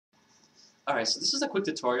Alright, so this is a quick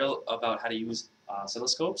tutorial about how to use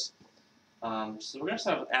oscilloscopes. So we're going to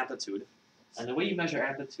start with amplitude. And the way you measure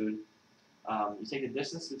amplitude, you take the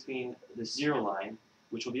distance between the zero line,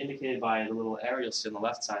 which will be indicated by the little arrow you'll see on the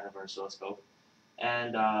left side of our oscilloscope,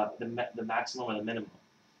 and the maximum or the minimum.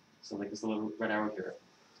 So like this little red arrow here.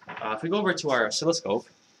 If we go over to our oscilloscope,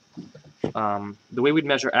 the way we'd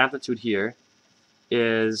measure amplitude here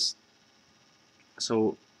is,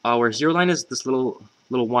 so our zero line is this little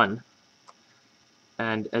 1.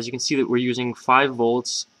 And as you can see that we're using 5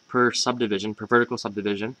 volts per subdivision, per vertical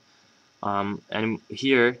subdivision. And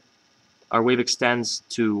here our wave extends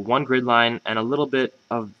to one grid line and a little bit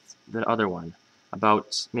of the other one,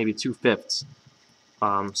 about maybe 2/5.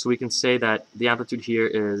 So we can say that the amplitude here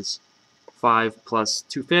is 5 plus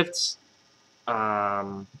 2/5,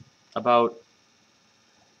 about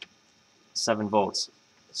 7 volts.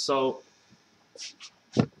 So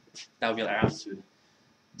that would be our amplitude.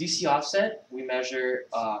 DC offset, we measure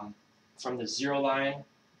from the zero line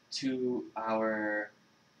to our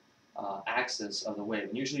axis of the wave.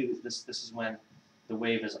 And usually this is when the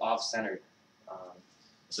wave is off-centered.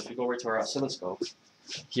 So if we go over to our oscilloscope,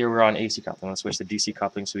 here we're on AC coupling. Let's switch to DC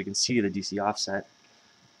coupling so we can see the DC offset.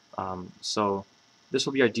 So this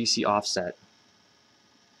will be our DC offset.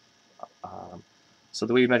 So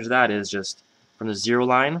the way we measure that is just from the zero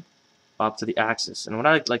line up to the axis. And what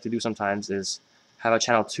I like to do sometimes is have a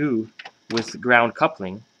channel 2 with ground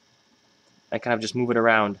coupling and kind of just move it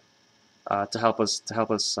around to help us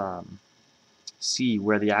see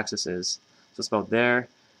where the axis is. So it's about there,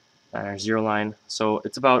 and our zero line. So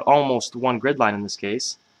it's about almost one grid line in this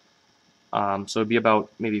case. So it'd be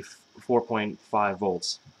about maybe 4.5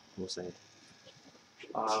 volts, we'll say.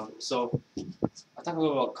 So I'll talk a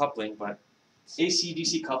little about coupling, but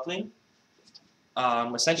AC-DC coupling,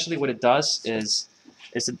 essentially what it does is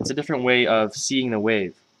it's a different way of seeing the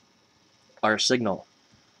wave, our signal.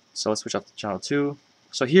 So let's switch up to channel 2.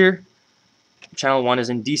 So here, channel 1 is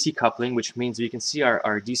in DC coupling, which means we can see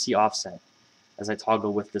our DC offset as I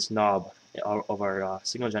toggle with this knob of our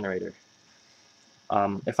signal generator.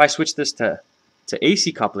 If I switch this to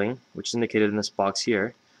AC coupling, which is indicated in this box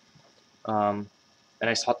here, and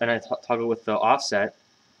I toggle with the offset,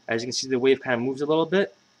 as you can see the wave kind of moves a little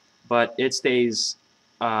bit, but it stays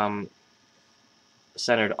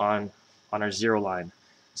centered on our zero line.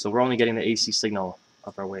 So we're only getting the AC signal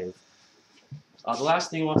of our wave. The last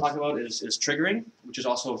thing I want to talk about is triggering, which is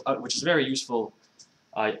a very useful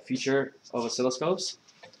feature of oscilloscopes.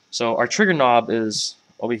 So our trigger knob is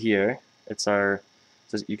over here. You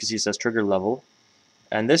can see it says trigger level,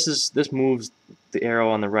 and this moves the arrow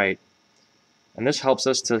on the right, and this helps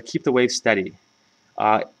us to keep the wave steady.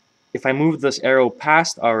 If I move this arrow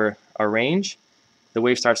past our range, the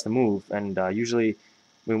wave starts to move, and usually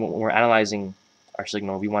when we're analyzing our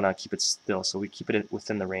signal, we want to keep it still, so we keep it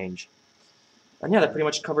within the range. And yeah, that pretty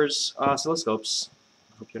much covers oscilloscopes.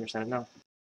 I hope you understand it now.